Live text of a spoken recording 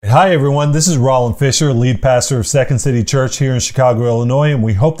Hi everyone, this is Roland Fisher, lead pastor of Second City Church here in Chicago, Illinois, and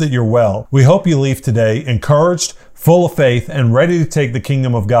we hope that you're well. We hope you leave today encouraged, full of faith, and ready to take the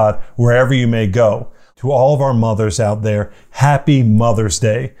kingdom of God wherever you may go. To all of our mothers out there, happy Mother's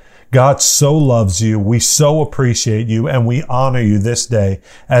Day. God so loves you, we so appreciate you, and we honor you this day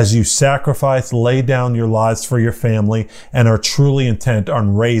as you sacrifice, lay down your lives for your family, and are truly intent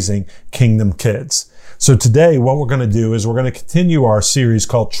on raising kingdom kids. So today, what we're going to do is we're going to continue our series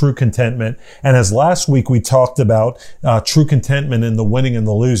called True Contentment. And as last week we talked about true contentment in the winning and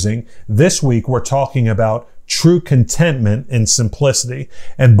the losing, this week we're talking about true contentment in simplicity.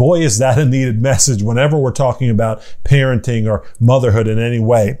 And boy, is that a needed message whenever we're talking about parenting or motherhood in any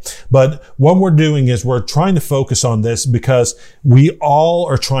way. But what we're doing is we're trying to focus on this because we all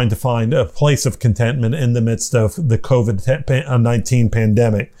are trying to find a place of contentment in the midst of the COVID-19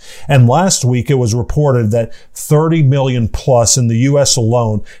 pandemic. And last week it was reported that 30 million plus in the U.S.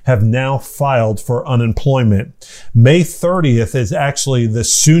 alone have now filed for unemployment. May 30th is actually the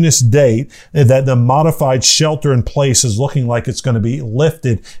soonest date that the modified shelter in place is looking like it's going to be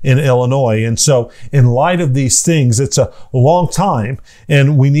lifted in Illinois. And so in light of these things, it's a long time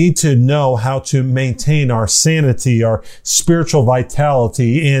and we need to know how to maintain our sanity, our spiritual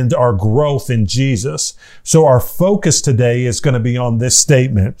vitality, and our growth in Jesus. So our focus today is going to be on this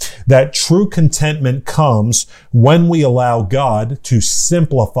statement that true contentment comes when we allow God to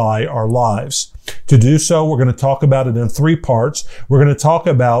simplify our lives. To do so, we're going to talk about it in three parts. We're going to talk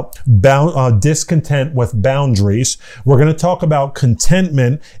about discontent with boundaries. We're going to talk about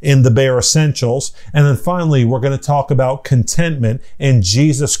contentment in the bare essentials. And then finally, we're going to talk about contentment in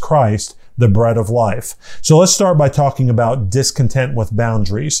Jesus Christ, the bread of life. So let's start by talking about discontent with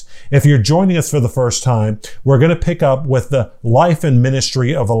boundaries. If you're joining us for the first time, we're going to pick up with the life and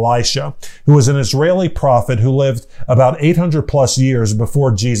ministry of Elisha, who was an Israeli prophet who lived about 800 plus years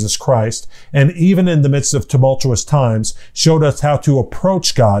before Jesus Christ, and even in the midst of tumultuous times, showed us how to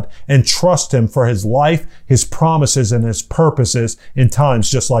approach God and trust Him for His life, His promises, and His purposes in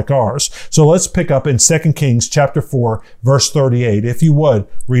times just like ours. So let's pick up in 2 Kings chapter 4, verse 38. If you would,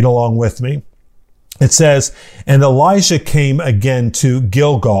 read along with me. It says, "And Elijah came again to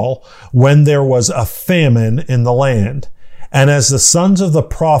Gilgal when there was a famine in the land. And as the sons of the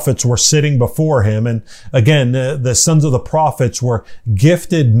prophets were sitting before him," and again, the sons of the prophets were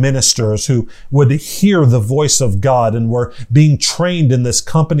gifted ministers who would hear the voice of God and were being trained in this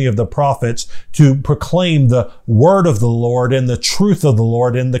company of the prophets to proclaim the word of the Lord and the truth of the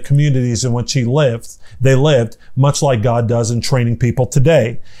Lord in the communities in which they lived, much like God does in training people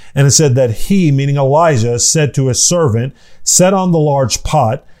today. And it said that he, meaning Elijah, said to his servant, "Set on the large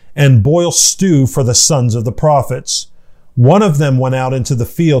pot and boil stew for the sons of the prophets." One of them went out into the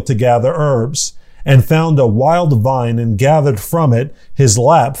field to gather herbs and found a wild vine and gathered from it his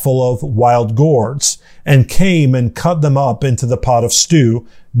lap full of wild gourds and came and cut them up into the pot of stew,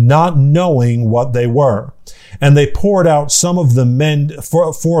 not knowing what they were. And they poured out some of the men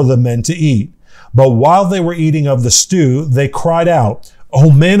for the men to eat. But while they were eating of the stew, they cried out,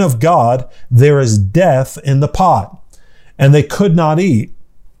 "O man of God, there is death in the pot." And they could not eat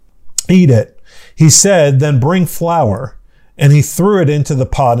it. He said, "Then bring flour." And he threw it into the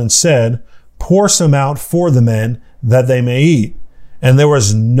pot and said, "Pour some out for the men that they may eat." And there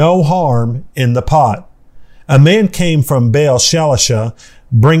was no harm in the pot. A man came from Baal Shalisha,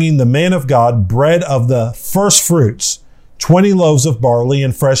 bringing the man of God bread of the first fruits, 20 loaves of barley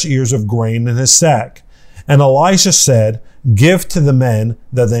and fresh ears of grain in his sack. And Elisha said, "Give to the men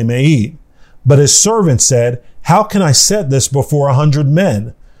that they may eat." But his servant said, "How can I set this before 100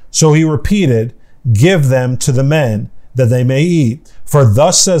 men?" So he repeated, "Give them to the men that they may eat. For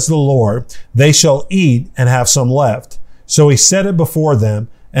thus says the Lord, they shall eat and have some left." So he set it before them,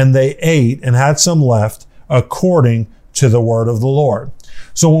 and they ate and had some left according to the word of the Lord.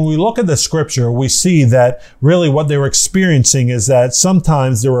 So when we look at the scripture, we see that really what they were experiencing is that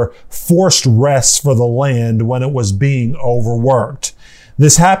sometimes there were forced rests for the land when it was being overworked.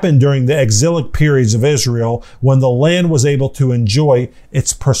 This happened during the exilic periods of Israel when the land was able to enjoy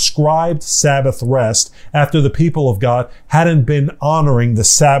its prescribed Sabbath rest after the people of God hadn't been honoring the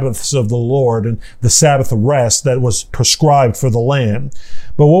Sabbaths of the Lord and the Sabbath rest that was prescribed for the land.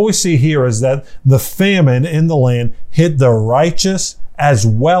 But what we see here is that the famine in the land hit the righteous as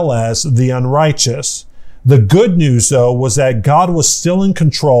well as the unrighteous. The good news, though, was that God was still in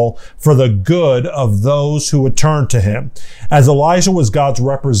control for the good of those who would turn to Him. As Elijah was God's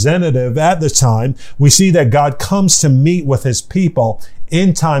representative at the time, we see that God comes to meet with His people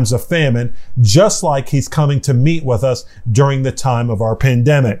in times of famine, just like He's coming to meet with us during the time of our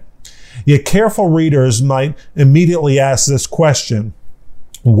pandemic. Yet careful readers might immediately ask this question: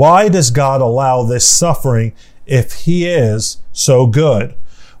 Why does God allow this suffering if he is so good?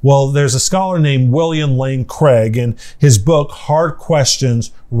 Well, there's a scholar named William Lane Craig in his book, Hard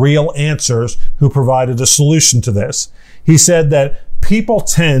Questions, Real Answers, who provided a solution to this. He said that people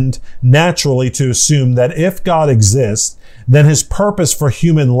tend naturally to assume that if God exists, then his purpose for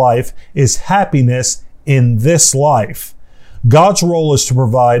human life is happiness in this life. God's role is to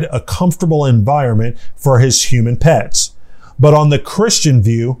provide a comfortable environment for his human pets. But on the Christian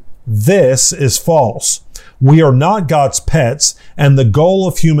view, this is false. We are not God's pets, and the goal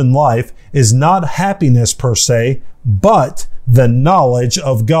of human life is not happiness per se, but the knowledge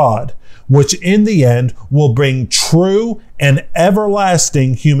of God, which in the end will bring true and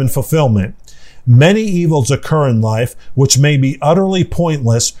everlasting human fulfillment. Many evils occur in life which may be utterly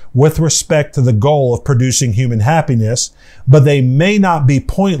pointless with respect to the goal of producing human happiness, but they may not be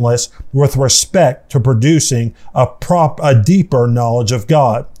pointless with respect to producing a deeper knowledge of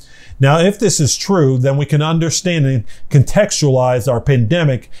God. Now, if this is true, then we can understand and contextualize our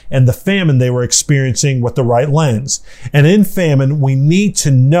pandemic and the famine they were experiencing with the right lens. And in famine, we need to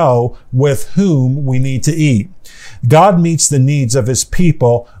know with whom we need to eat. God meets the needs of his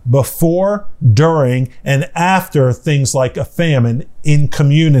people before, during, and after things like a famine in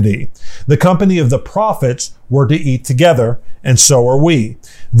community. The company of the prophets were to eat together, and so are we.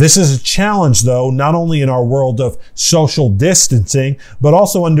 This is a challenge, though, not only in our world of social distancing, but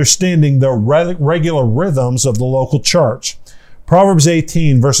also understanding the regular rhythms of the local church. Proverbs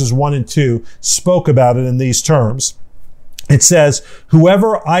 18, verses 1 and 2 spoke about it in these terms. It says,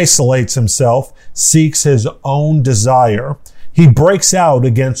 "Whoever isolates himself seeks his own desire. He breaks out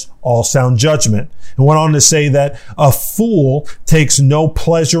against all sound judgment." And went on to say that a fool takes no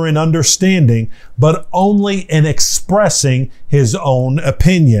pleasure in understanding, but only in expressing his own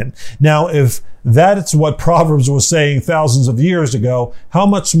opinion. Now, if that's what Proverbs was saying thousands of years ago, how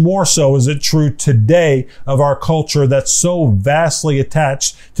much more so is it true today of our culture that's so vastly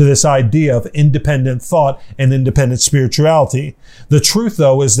attached to this idea of independent thought and independent spirituality? The truth,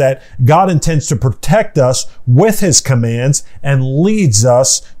 though, is that God intends to protect us with his commands and leads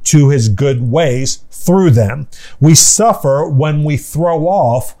us to his good ways through them. We suffer when we throw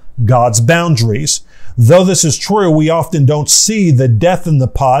off God's boundaries. Though this is true, we often don't see the death in the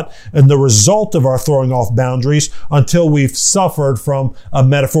pot and the result of our throwing off boundaries until we've suffered from a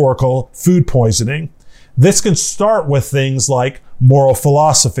metaphorical food poisoning. This can start with things like moral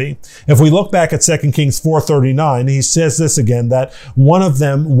philosophy. If we look back at 2 Kings 4:39, he says this again, that one of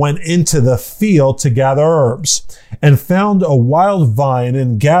them went into the field to gather herbs and found a wild vine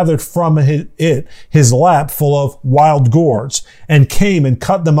and gathered from it his lap full of wild gourds and came and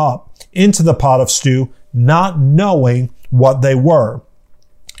cut them up into the pot of stew, not knowing what they were.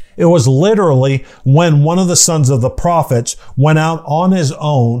 It was literally when one of the sons of the prophets went out on his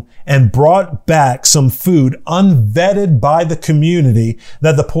own and brought back some food unvetted by the community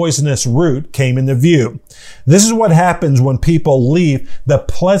that the poisonous root came into view. This is what happens when people leave the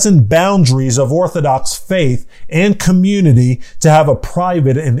pleasant boundaries of Orthodox faith and community to have a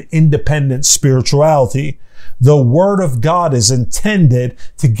private and independent spirituality. The Word of God is intended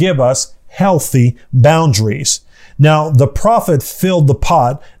to give us healthy boundaries. Now, the prophet filled the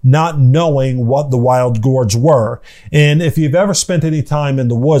pot not knowing what the wild gourds were. And if you've ever spent any time in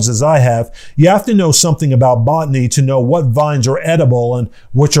the woods, as I have, you have to know something about botany to know what vines are edible and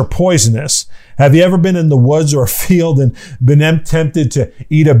which are poisonous. Have you ever been in the woods or a field and been tempted to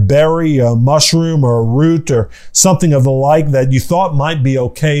eat a berry, a mushroom, or a root, or something of the like that you thought might be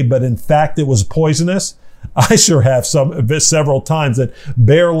okay, but in fact it was poisonous? I sure have several times that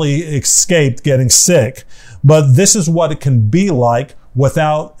barely escaped getting sick. But this is what it can be like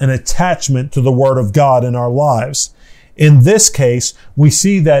without an attachment to the Word of God in our lives. In this case, we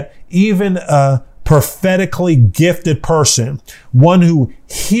see that even a prophetically gifted person, one who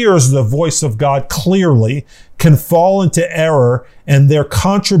hears the voice of God clearly, can fall into error, and their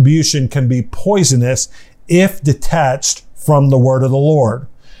contribution can be poisonous if detached from the Word of the Lord.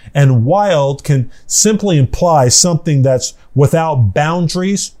 And wild can simply imply something that's without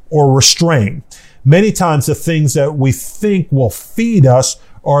boundaries or restraint. Many times the things that we think will feed us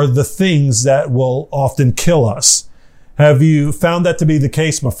are the things that will often kill us. Have you found that to be the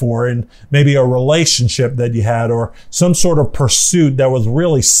case before in maybe a relationship that you had or some sort of pursuit that was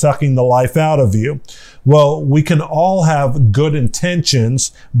really sucking the life out of you? Well, we can all have good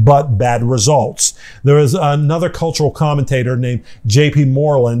intentions, but bad results. There is another cultural commentator named J.P.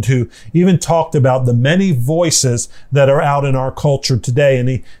 Moreland who even talked about the many voices that are out in our culture today. And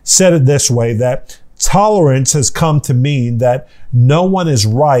he said it this way, that Tolerance has come to mean that no one is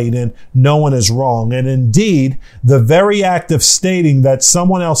right and no one is wrong. And indeed, the very act of stating that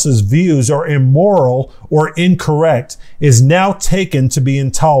someone else's views are immoral or incorrect is now taken to be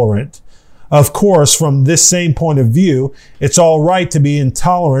intolerant. Of course, from this same point of view, it's all right to be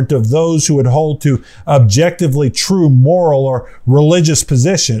intolerant of those who would hold to objectively true moral or religious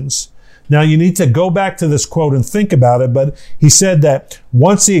positions. Now, you need to go back to this quote and think about it, but he said that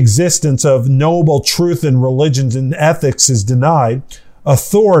once the existence of knowable truth in religions and ethics is denied,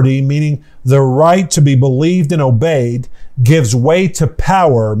 authority, meaning the right to be believed and obeyed, gives way to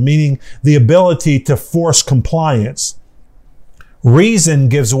power, meaning the ability to force compliance. Reason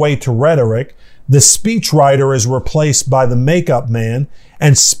gives way to rhetoric, the speechwriter is replaced by the make-up man,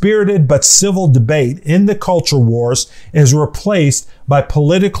 and spirited but civil debate in the culture wars is replaced by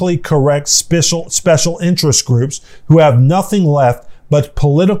politically correct special interest groups who have nothing left but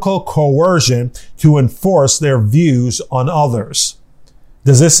political coercion to enforce their views on others.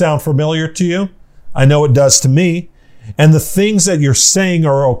 Does this sound familiar to you? I know it does to me. And the things that you're saying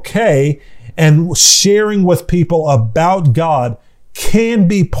are okay, and sharing with people about God can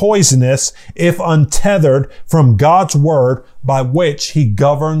be poisonous if untethered from God's word by which he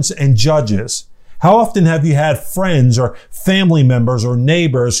governs and judges. How often have you had friends or family members or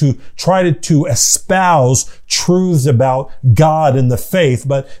neighbors who tried to espouse truths about God and the faith,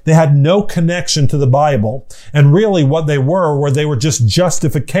 but they had no connection to the Bible? And really what they were just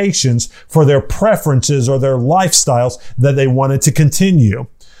justifications for their preferences or their lifestyles that they wanted to continue.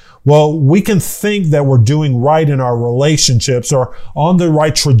 Well, we can think that we're doing right in our relationships or on the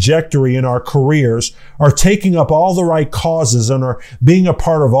right trajectory in our careers or taking up all the right causes and are being a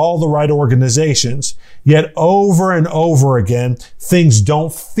part of all the right organizations. Yet over and over again, things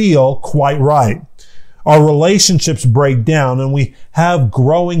don't feel quite right. Our relationships break down and we have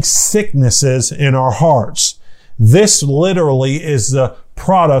growing sicknesses in our hearts. This literally is the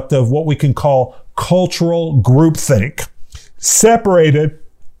product of what we can call cultural groupthink, separated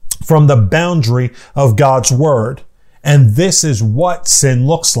from the boundary of God's word. And this is what sin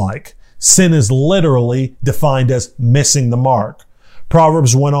looks like. Sin is literally defined as missing the mark.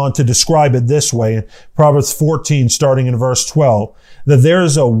 Proverbs went on to describe it this way in Proverbs 14, starting in verse 12, that there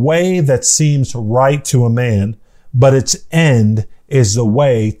is a way that seems right to a man, but its end is the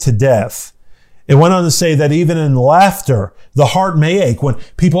way to death. It went on to say that even in laughter, the heart may ache when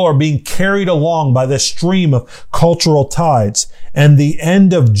people are being carried along by the stream of cultural tides, and the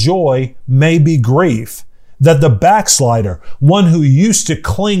end of joy may be grief. That the backslider, one who used to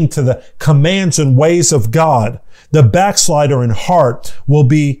cling to the commands and ways of God, the backslider in heart will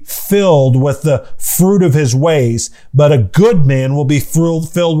be filled with the fruit of his ways, but a good man will be filled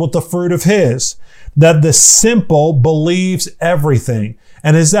with the fruit of his. That the simple believes everything.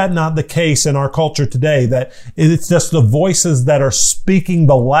 And is that not the case in our culture today? That it's just the voices that are speaking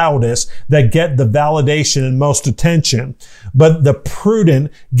the loudest that get the validation and most attention. But the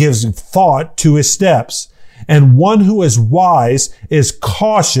prudent gives thought to his steps. And one who is wise is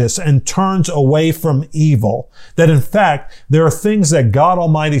cautious and turns away from evil. That in fact, there are things that God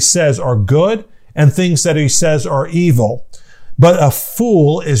Almighty says are good and things that he says are evil. But a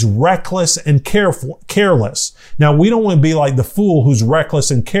fool is reckless and careless. Now, we don't want to be like the fool who's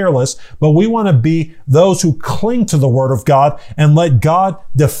reckless and careless, but we want to be those who cling to the word of God and let God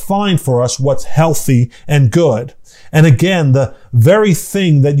define for us what's healthy and good. And again, the very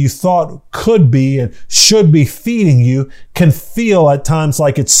thing that you thought could be and should be feeding you can feel at times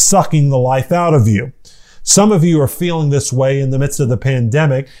like it's sucking the life out of you. Some of you are feeling this way in the midst of the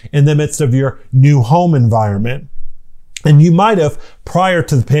pandemic, in the midst of your new home environment. And you might have, prior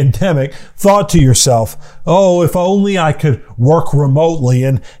to the pandemic, thought to yourself, oh, if only I could work remotely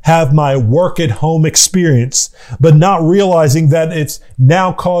and have my work at home experience, but not realizing that it's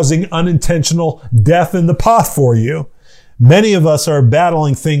now causing unintentional death in the pot for you. Many of us are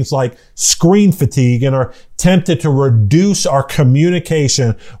battling things like screen fatigue and are tempted to reduce our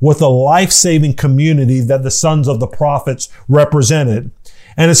communication with the life-saving community that the sons of the prophets represented.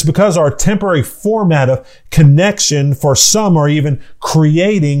 And it's because our temporary format of connection for some are even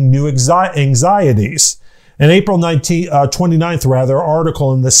creating new anxieties. An April 29th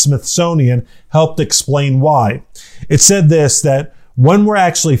article in the Smithsonian helped explain why. It said this, that when we're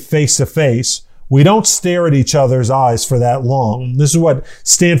actually face to face, we don't stare at each other's eyes for that long. This is what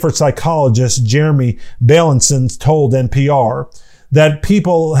Stanford psychologist Jeremy Bailenson told NPR. That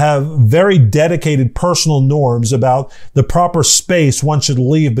people have very dedicated personal norms about the proper space one should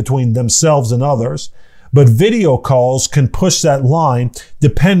leave between themselves and others. But video calls can push that line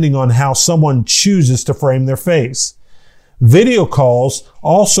depending on how someone chooses to frame their face. Video calls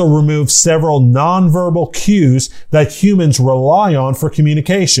also remove several nonverbal cues that humans rely on for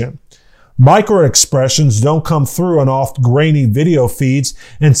communication. Microexpressions don't come through on oft grainy video feeds,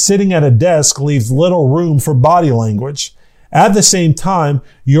 and sitting at a desk leaves little room for body language. At the same time,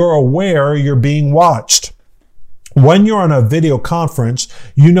 you're aware you're being watched. When you're on a video conference,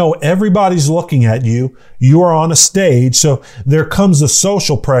 you know everybody's looking at you. You are on a stage, so there comes the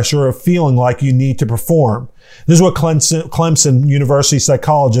social pressure of feeling like you need to perform. This is what Clemson University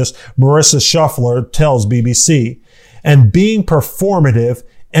psychologist Marissa Shuffler tells BBC. And being performative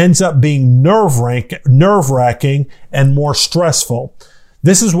ends up being nerve-wracking and more stressful.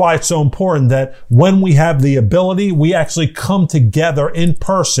 This is why it's so important that when we have the ability, we actually come together in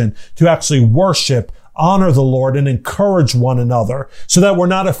person to actually worship, honor the Lord, and encourage one another so that we're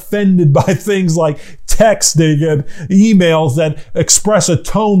not offended by things like texting and emails that express a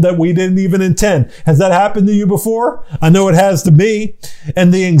tone that we didn't even intend. Has that happened to you before? I know it has to me.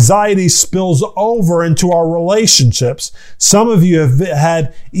 And the anxiety spills over into our relationships. Some of you have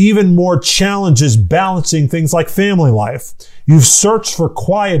had even more challenges balancing things like family life. You've searched for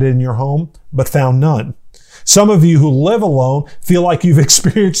quiet in your home, but found none. Some of you who live alone feel like you've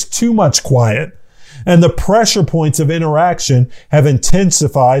experienced too much quiet. And the pressure points of interaction have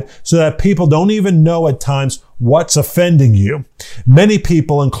intensified so that people don't even know at times what's offending you. Many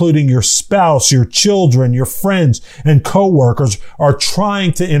people, including your spouse, your children, your friends, and coworkers, are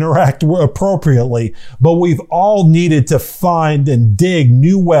trying to interact appropriately, but we've all needed to find and dig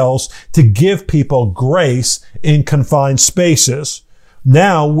new wells to give people grace in confined spaces.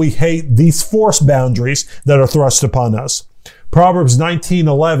 Now we hate these forced boundaries that are thrust upon us. Proverbs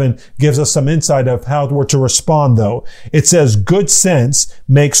 19:11 gives us some insight of how we're to respond, though. It says, good sense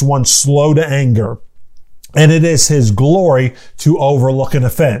makes one slow to anger, and it is his glory to overlook an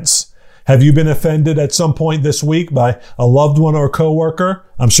offense. Have you been offended at some point this week by a loved one or a coworker?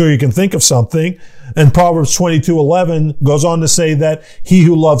 I'm sure you can think of something. And Proverbs 22:11 goes on to say that he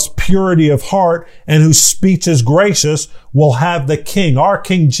who loves purity of heart and whose speech is gracious will have the King, our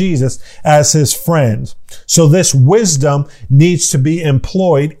King Jesus, as his friend. So this wisdom needs to be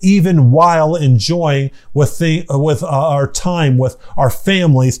employed even while enjoying with our time with our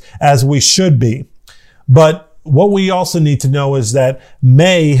families as we should be. But what we also need to know is that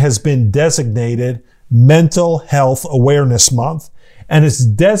May has been designated Mental Health Awareness Month, and it's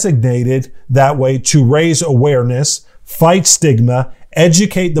designated that way to raise awareness, fight stigma,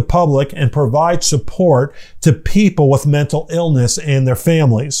 educate the public, and provide support to people with mental illness and their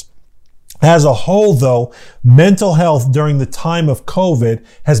families. As a whole, though, mental health during the time of COVID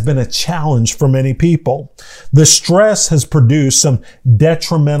has been a challenge for many people. The stress has produced some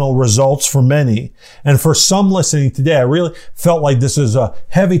detrimental results for many. And for some listening today, I really felt like this is a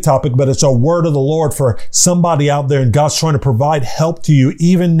heavy topic, but it's a word of the Lord for somebody out there, and God's trying to provide help to you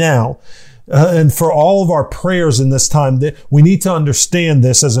even now. And for all of our prayers in this time, that we need to understand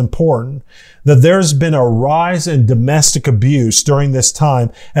this as important, that there's been a rise in domestic abuse during this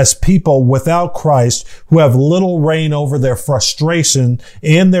time as people without Christ who have little reign over their frustration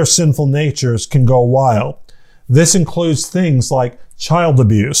and their sinful natures can go wild. This includes things like child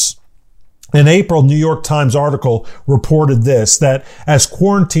abuse. An April New York Times article reported this, that as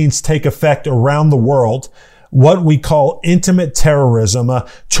quarantines take effect around the world, what we call intimate terrorism, a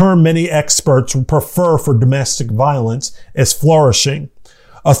term many experts prefer for domestic violence, is flourishing.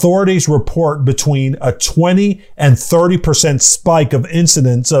 Authorities report between a 20 and 30% spike of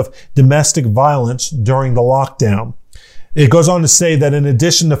incidents of domestic violence during the lockdown. It goes on to say that in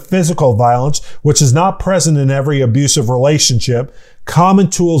addition to physical violence, which is not present in every abusive relationship, common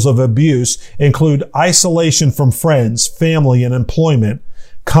tools of abuse include isolation from friends, family, and employment,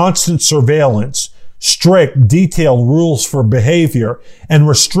 constant surveillance, strict, detailed rules for behavior, and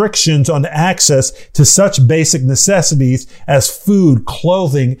restrictions on access to such basic necessities as food,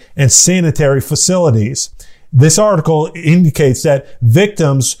 clothing, and sanitary facilities. This article indicates that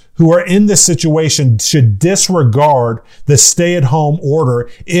victims who are in this situation should disregard the stay-at-home order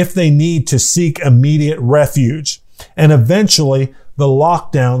if they need to seek immediate refuge. And eventually, the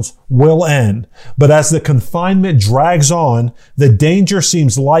lockdowns will end. But as the confinement drags on, the danger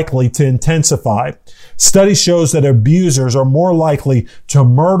seems likely to intensify. Study shows that abusers are more likely to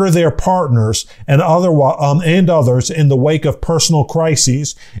murder their partners and others in the wake of personal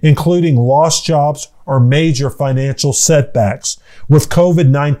crises, including lost jobs or major financial setbacks. With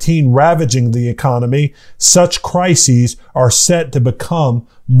COVID-19 ravaging the economy, such crises are set to become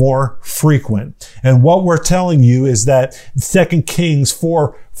more frequent. And what we're telling you is that 2 Kings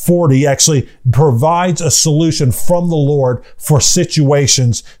 4:40 actually provides a solution from the Lord for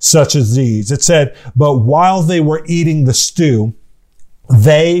situations such as these. It said, "But while they were eating the stew,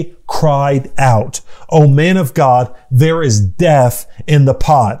 they cried out, 'O man of God, there is death in the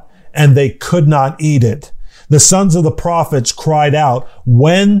pot,' and they could not eat it. The sons of the prophets cried out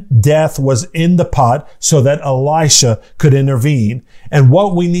when death was in the pot so that Elisha could intervene." And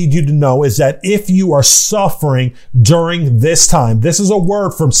what we need you to know is that if you are suffering during this time, this is a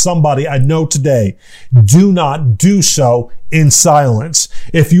word from somebody I know today, do not do so in silence.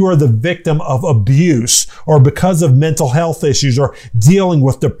 If you are the victim of abuse or because of mental health issues or dealing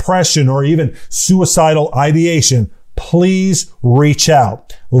with depression or even suicidal ideation, please reach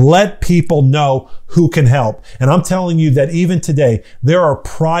out. Let people know who can help. And I'm telling you that even today, there are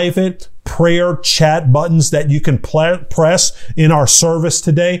private prayer chat buttons that you can press in our service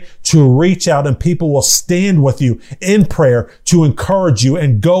today to reach out, and people will stand with you in prayer to encourage you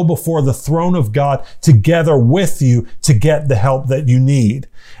and go before the throne of God together with you to get the help that you need.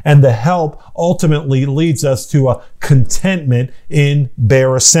 And the help ultimately leads us to a contentment in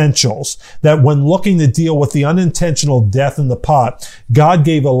bare essentials. That when looking to deal with the unintentional death in the pot, God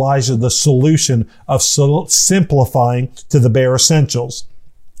gave Elijah the solution of simplifying to the bare essentials.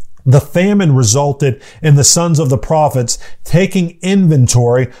 The famine resulted in the sons of the prophets taking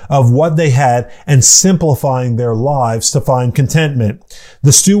inventory of what they had and simplifying their lives to find contentment.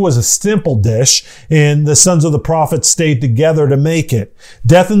 The stew was a simple dish, and the sons of the prophets stayed together to make it.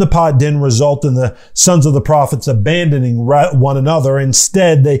 Death in the pot didn't result in the sons of the prophets abandoning one another.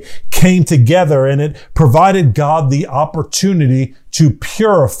 Instead, they came together, and it provided God the opportunity to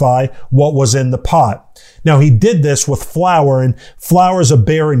purify what was in the pot. Now, he did this with flour, and flour is a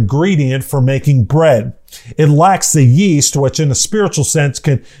bare ingredient for making bread. It lacks the yeast, which in a spiritual sense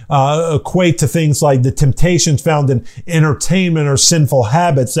can equate to things like the temptations found in entertainment or sinful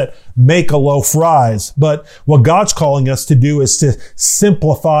habits that make a loaf rise. But what God's calling us to do is to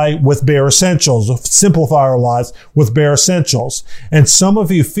simplify with bare essentials, simplify our lives with bare essentials. And some of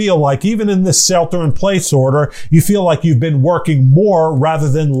you feel like, even in this shelter in place order, you feel like you've been working more rather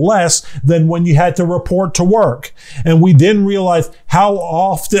than less than when you had to report to work. And we didn't realize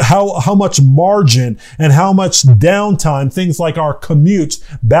how much margin and how much downtime things like our commutes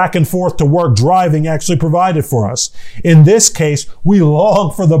back and forth to work driving actually provided for us. In this case, we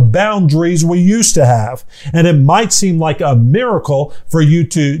long for the boundaries we used to have. And it might seem like a miracle for you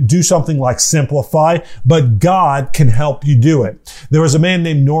to do something like simplify, but God can help you do it. There was a man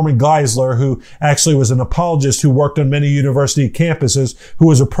named Norman Geisler who actually was an apologist who worked on many university campuses, who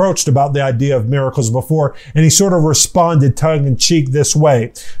was approached about the idea of miracles before, and he sort of responded tongue in cheek this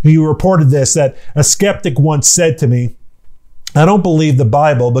way. He reported this, that a skeptic once said to me, "I don't believe the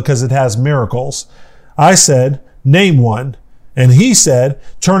Bible because it has miracles." I said, "Name one." And he said,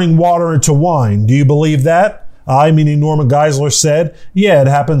 "Turning water into wine. Do you believe that?" I, meaning Norman Geisler, said, "Yeah, it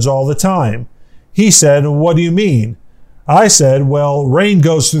happens all the time." He said, "What do you mean?" I said, "Well, rain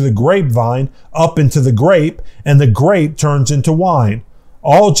goes through the grapevine up into the grape, and the grape turns into wine.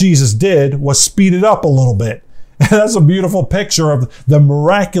 All Jesus did was speed it up a little bit." And that's a beautiful picture of the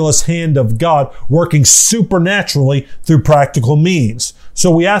miraculous hand of God working supernaturally through practical means.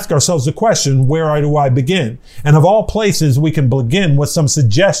 So we ask ourselves the question, where do I begin? And of all places, we can begin with some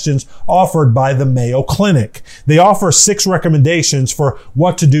suggestions offered by the Mayo Clinic. They offer 6 recommendations for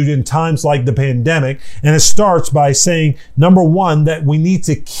what to do in times like the pandemic. And it starts by saying, number 1, that we need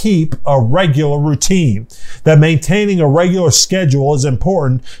to keep a regular routine, that maintaining a regular schedule is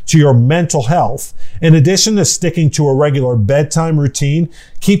important to your mental health. In addition to sticking to a regular bedtime routine,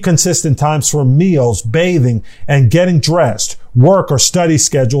 keep consistent times for meals, bathing, and getting dressed, work or study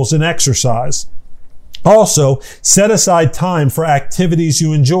schedules, and exercise. Also, set aside time for activities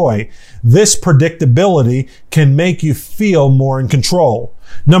you enjoy. This predictability can make you feel more in control.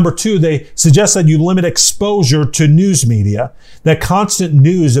 Number 2, they suggest that you limit exposure to news media. That constant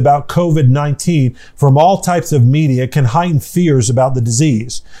news about COVID-19 from all types of media can heighten fears about the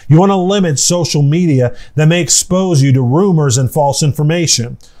disease. You want to limit social media that may expose you to rumors and false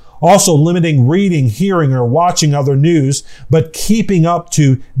information. Also, limiting reading, hearing, or watching other news, but keeping up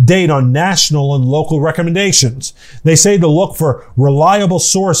to date on national and local recommendations. They say to look for reliable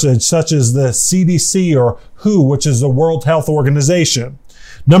sources such as the CDC or WHO, which is the World Health Organization.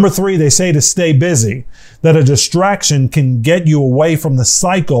 Number 3, they say to stay busy, that a distraction can get you away from the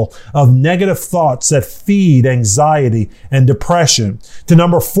cycle of negative thoughts that feed anxiety and depression. To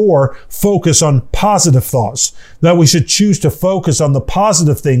number 4, focus on positive thoughts, that we should choose to focus on the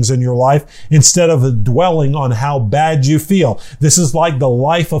positive things in your life instead of dwelling on how bad you feel. This is like the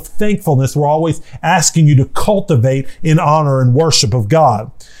life of thankfulness we're always asking you to cultivate in honor and worship of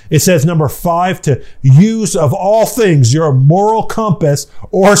God. It says, number 5, to use of all things your moral compass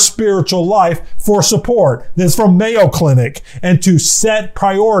or spiritual life for support. This is from Mayo Clinic. And to set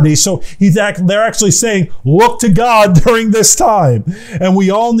priorities. So they're actually saying, look to God during this time. And we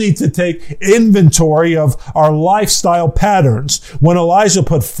all need to take inventory of our lifestyle patterns. When Elijah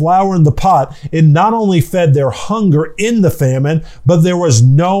put flour in the pot, it not only fed their hunger in the famine, but there was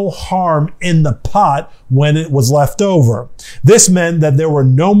no harm in the pot when it was left over. This meant that there were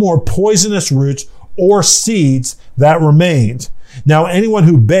no more poisonous roots or seeds that remained. Now, anyone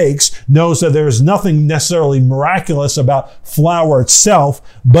who bakes knows that there is nothing necessarily miraculous about flour itself,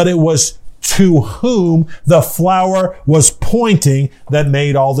 but it was to whom the flour was pointing that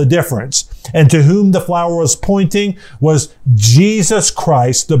made all the difference. And to whom the flour was pointing was Jesus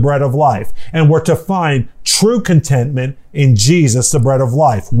Christ, the bread of life. And we're to find true contentment in Jesus, the bread of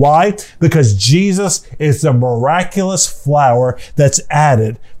life. Why? Because Jesus is the miraculous flour that's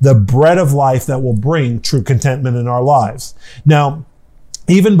added, the bread of life that will bring true contentment in our lives. Now,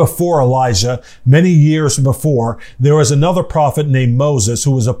 even before Elijah, many years before, there was another prophet named Moses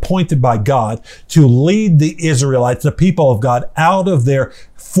who was appointed by God to lead the Israelites, the people of God, out of their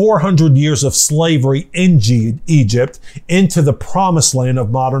 400 years of slavery in Egypt into the promised land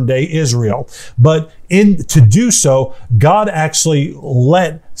of modern day Israel. But to do so, God actually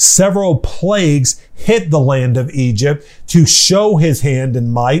let several plagues hit the land of Egypt to show his hand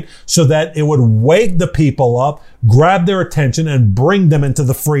and might so that it would wake the people up, grab their attention, and bring them into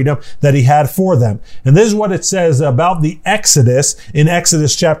the freedom that he had for them. And this is what it says about the Exodus in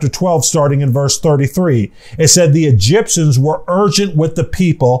Exodus chapter 12, starting in verse 33. It said, the Egyptians were urgent with the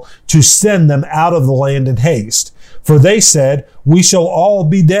people to send them out of the land in haste. For they said, we shall all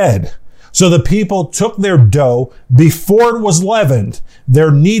be dead. So the people took their dough before it was leavened,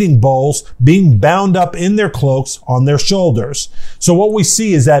 their kneading bowls being bound up in their cloaks on their shoulders. So what we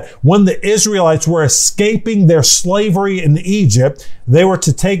see is that when the Israelites were escaping their slavery in Egypt, they were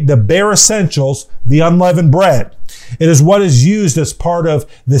to take the bare essentials, the unleavened bread. It is what is used as part of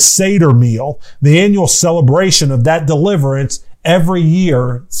the Seder meal, the annual celebration of that deliverance every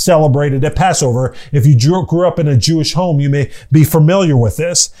year celebrated at Passover. If you grew up in a Jewish home, you may be familiar with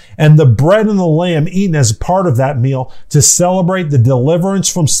this. And the bread and the lamb eaten as part of that meal to celebrate the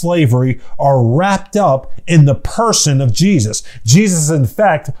deliverance from slavery are wrapped up in the person of Jesus. Jesus, in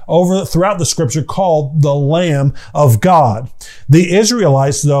fact, throughout the scripture called the Lamb of God. The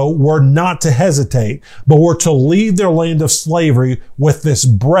Israelites, though, were not to hesitate, but were to leave their land of slavery with this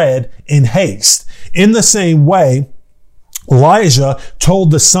bread in haste. In the same way, Elijah told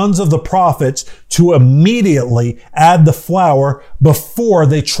the sons of the prophets to immediately add the flour before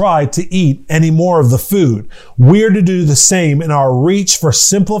they tried to eat any more of the food. We're to do the same in our reach for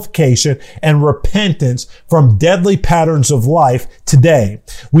simplification and repentance from deadly patterns of life today.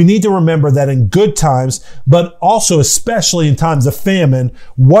 We need to remember that in good times, but also especially in times of famine,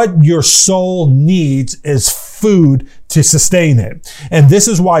 what your soul needs is food to sustain it. And this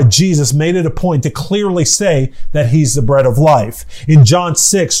is why Jesus made it a point to clearly say that he's the bread of life. In John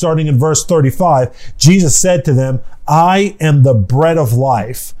 6, starting in verse 35, Jesus said to them, I am the bread of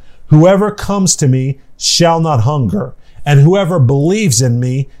life. Whoever comes to me shall not hunger, and whoever believes in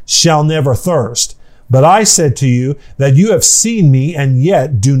me shall never thirst. But I said to you that you have seen me and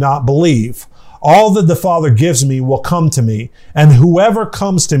yet do not believe. All that the Father gives me will come to me, and whoever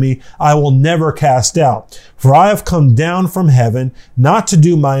comes to me I will never cast out. For I have come down from heaven, not to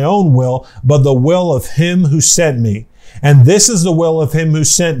do my own will, but the will of him who sent me. And this is the will of him who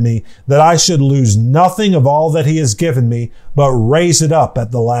sent me, that I should lose nothing of all that he has given me, but raise it up at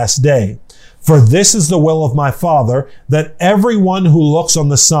the last day. For this is the will of my Father, that everyone who looks on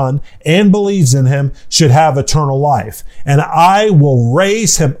the Son and believes in him should have eternal life, and I will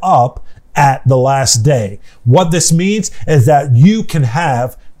raise him up at the last day. What this means is that you can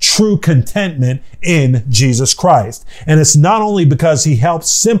have true contentment in Jesus Christ. And it's not only because he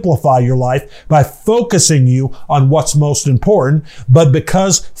helps simplify your life by focusing you on what's most important, but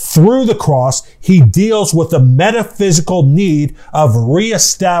because through the cross, he deals with the metaphysical need of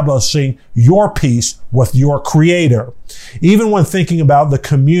reestablishing your peace with your Creator. Even when thinking about the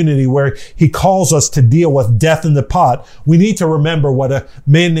community where he calls us to deal with death in the pot, we need to remember what a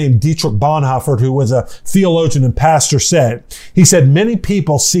man named Dietrich Bonhoeffer, who was a theologian and pastor, said. He said, many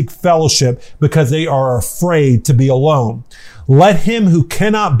people seek fellowship because they are afraid to be alone. Let him who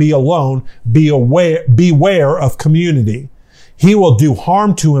cannot be alone beware of community. He will do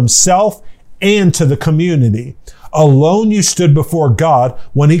harm to himself and to the community. Alone you stood before God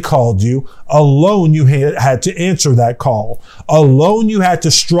when he called you. Alone you had to answer that call. Alone you had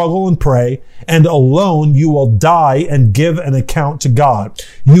to struggle and pray. And alone you will die and give an account to God.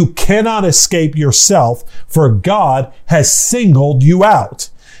 You cannot escape yourself, for God has singled you out.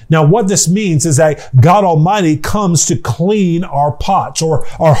 Now, what this means is that God Almighty comes to clean our pots or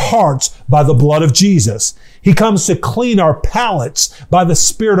our hearts by the blood of Jesus. He comes to clean our palates by the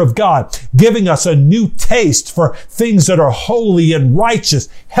Spirit of God, giving us a new taste for things that are holy and righteous,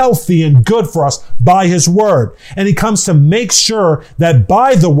 healthy and good for us by His Word. And He comes to make sure that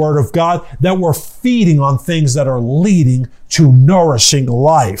by the Word of God that we're feeding on things that are leading to nourishing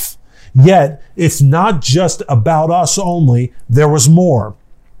life. Yet, it's not just about us only. There was more.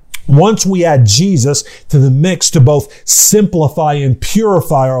 Once we add Jesus to the mix to both simplify and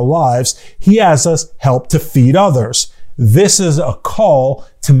purify our lives, He has us help to feed others. This is a call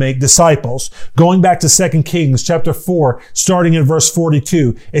to make disciples. Going back to 2 Kings chapter 4, starting in verse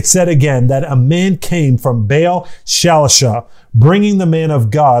 42, it said again that a man came from Baal Shalisha, bringing the man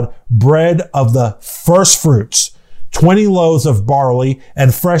of God bread of the first fruits, 20 loaves of barley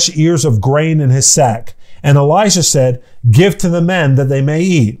and fresh ears of grain in his sack. And Elijah said, give to the men that they may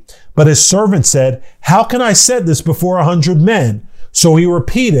eat. But his servant said, how can I set this before 100 men? So he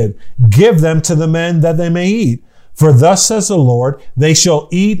repeated, give them to the men that they may eat. For thus says the Lord, they shall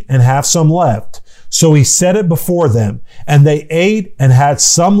eat and have some left. So he set it before them, and they ate and had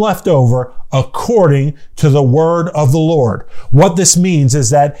some left over according to the word of the Lord. What this means is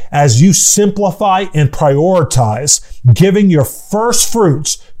that as you simplify and prioritize giving your first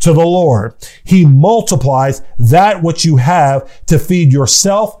fruits to the Lord, He multiplies that which you have to feed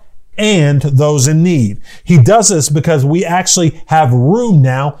yourself and those in need. He does this because we actually have room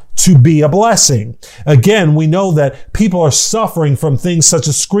now to be a blessing. Again, we know that people are suffering from things such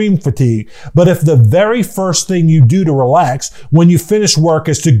as screen fatigue. But if the very first thing you do to relax when you finish work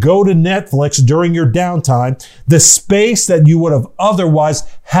is to go to Netflix during your downtime, the space that you would have otherwise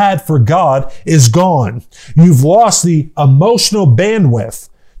had for God is gone. You've lost the emotional bandwidth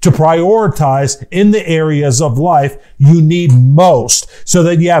to prioritize in the areas of life you need most, so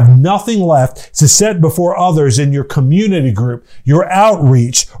that you have nothing left to set before others in your community group, your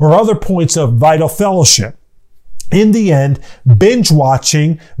outreach, or other points of vital fellowship. In the end, binge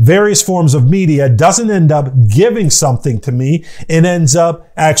watching various forms of media doesn't end up giving something to me. It ends up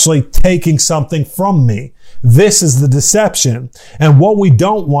actually taking something from me. This is the deception. And what we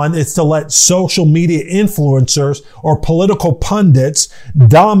don't want is to let social media influencers or political pundits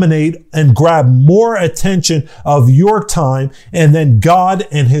dominate and grab more attention of your time and then God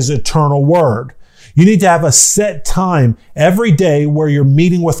and His eternal word. You need to have a set time every day where you're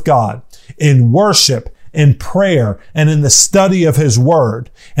meeting with God in worship, in prayer, and in the study of His Word.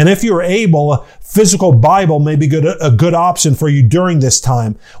 And if you're able, a physical Bible may be a good option for you during this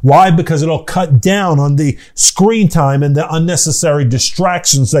time. Why? Because it'll cut down on the screen time and the unnecessary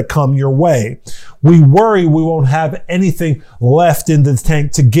distractions that come your way. We worry we won't have anything left in the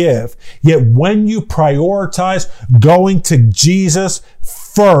tank to give. Yet when you prioritize going to Jesus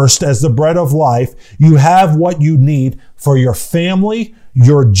first as the bread of life, you have what you need for your family,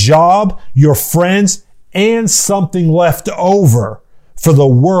 your job, your friends, and something left over for the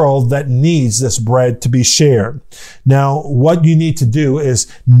world that needs this bread to be shared. Now, what you need to do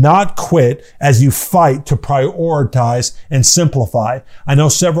is not quit as you fight to prioritize and simplify. I know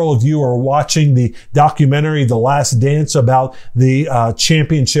several of you are watching the documentary, The Last Dance, about the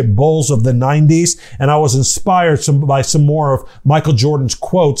championship Bulls of the 90s, and I was inspired by some more of Michael Jordan's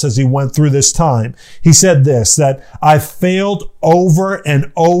quotes as he went through this time. He said this, that I've failed over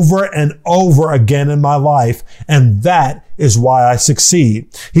and over and over again in my life, and that is why I succeed.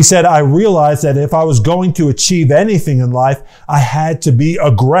 He said, I realized that if I was going to achieve anything in life, I had to be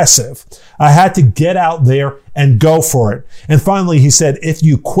aggressive. I had to get out there and go for it. And finally, he said, if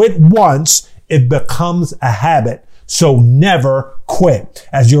you quit once, it becomes a habit. So never quit.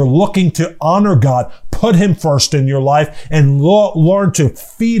 As you're looking to honor God, put him first in your life and learn to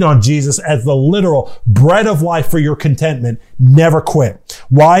feed on Jesus as the literal bread of life for your contentment. Never quit.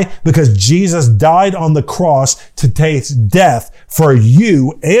 Why? Because Jesus died on the cross to taste death for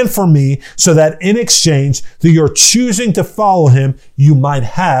you and for me, so that in exchange, through your choosing to follow him, you might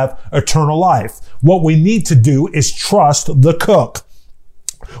have eternal life. What we need to do is trust the cook.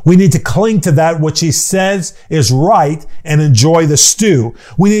 We need to cling to that which he says is right and enjoy the stew.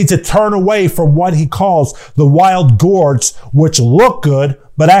 We need to turn away from what he calls the wild gourds, which look good,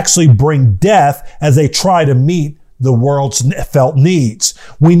 but actually bring death as they try to meet the world's felt needs.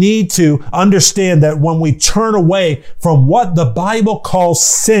 We need to understand that when we turn away from what the Bible calls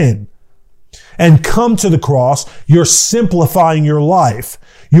sin and come to the cross, you're simplifying your life.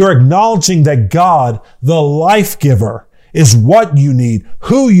 You're acknowledging that God, the life giver, is what you need,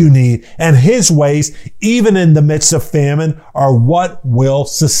 who you need, and his ways, even in the midst of famine, are what will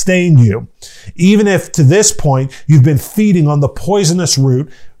sustain you. Even if to this point you've been feeding on the poisonous root,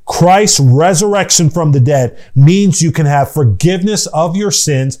 Christ's resurrection from the dead means you can have forgiveness of your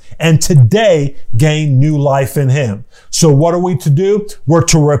sins and today gain new life in him. So what are we to do? We're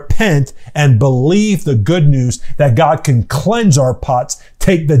to repent and believe the good news that God can cleanse our pots,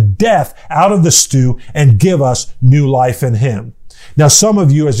 take the death out of the stew, and give us new life in him. Now, some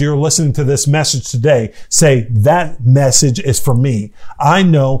of you, as you're listening to this message today, say, that message is for me. I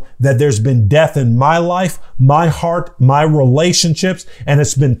know that there's been death in my life, my heart, my relationships, and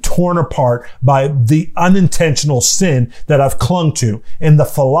it's been torn apart by the unintentional sin that I've clung to and the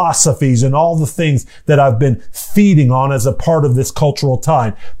philosophies and all the things that I've been feeding on as a part of this cultural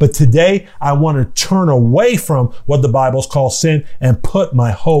time. But today, I want to turn away from what the Bible calls sin and put my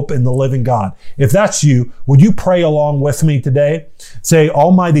hope in the living God. If that's you, would you pray along with me today? Say,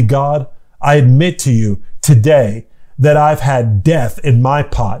 Almighty God, I admit to you today that I've had death in my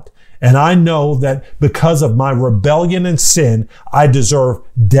pot. And I know that because of my rebellion and sin, I deserve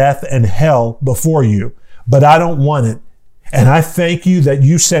death and hell before you. But I don't want it. And I thank you that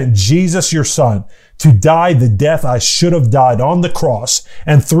you sent Jesus, your son, to die the death I should have died on the cross,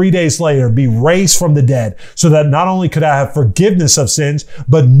 and 3 days later be raised from the dead, so that not only could I have forgiveness of sins,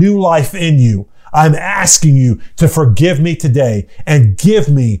 but new life in you. I'm asking you to forgive me today and give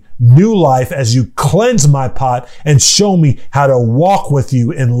me new life as you cleanse my pot and show me how to walk with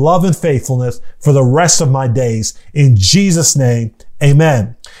you in love and faithfulness for the rest of my days. In Jesus' name,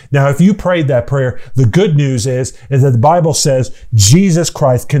 amen. Now, if you prayed that prayer, the good news is that the Bible says Jesus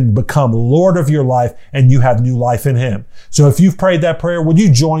Christ can become Lord of your life and you have new life in him. So if you've prayed that prayer, would you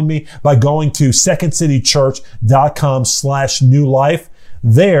join me by going to secondcitychurch.com/new life?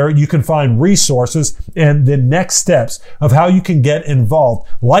 There, you can find resources and the next steps of how you can get involved,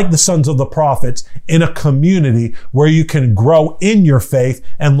 like the Sons of the Prophets, in a community where you can grow in your faith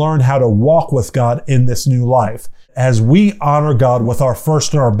and learn how to walk with God in this new life. As we honor God with our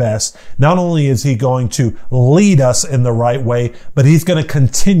first and our best, not only is he going to lead us in the right way, but he's going to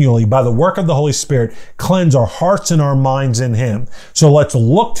continually, by the work of the Holy Spirit, cleanse our hearts and our minds in him. So let's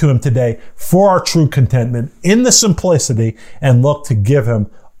look to him today for our true contentment in the simplicity and look to give him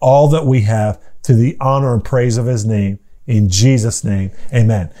all that we have to the honor and praise of his name. In Jesus' name,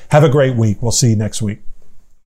 amen. Have a great week. We'll see you next week.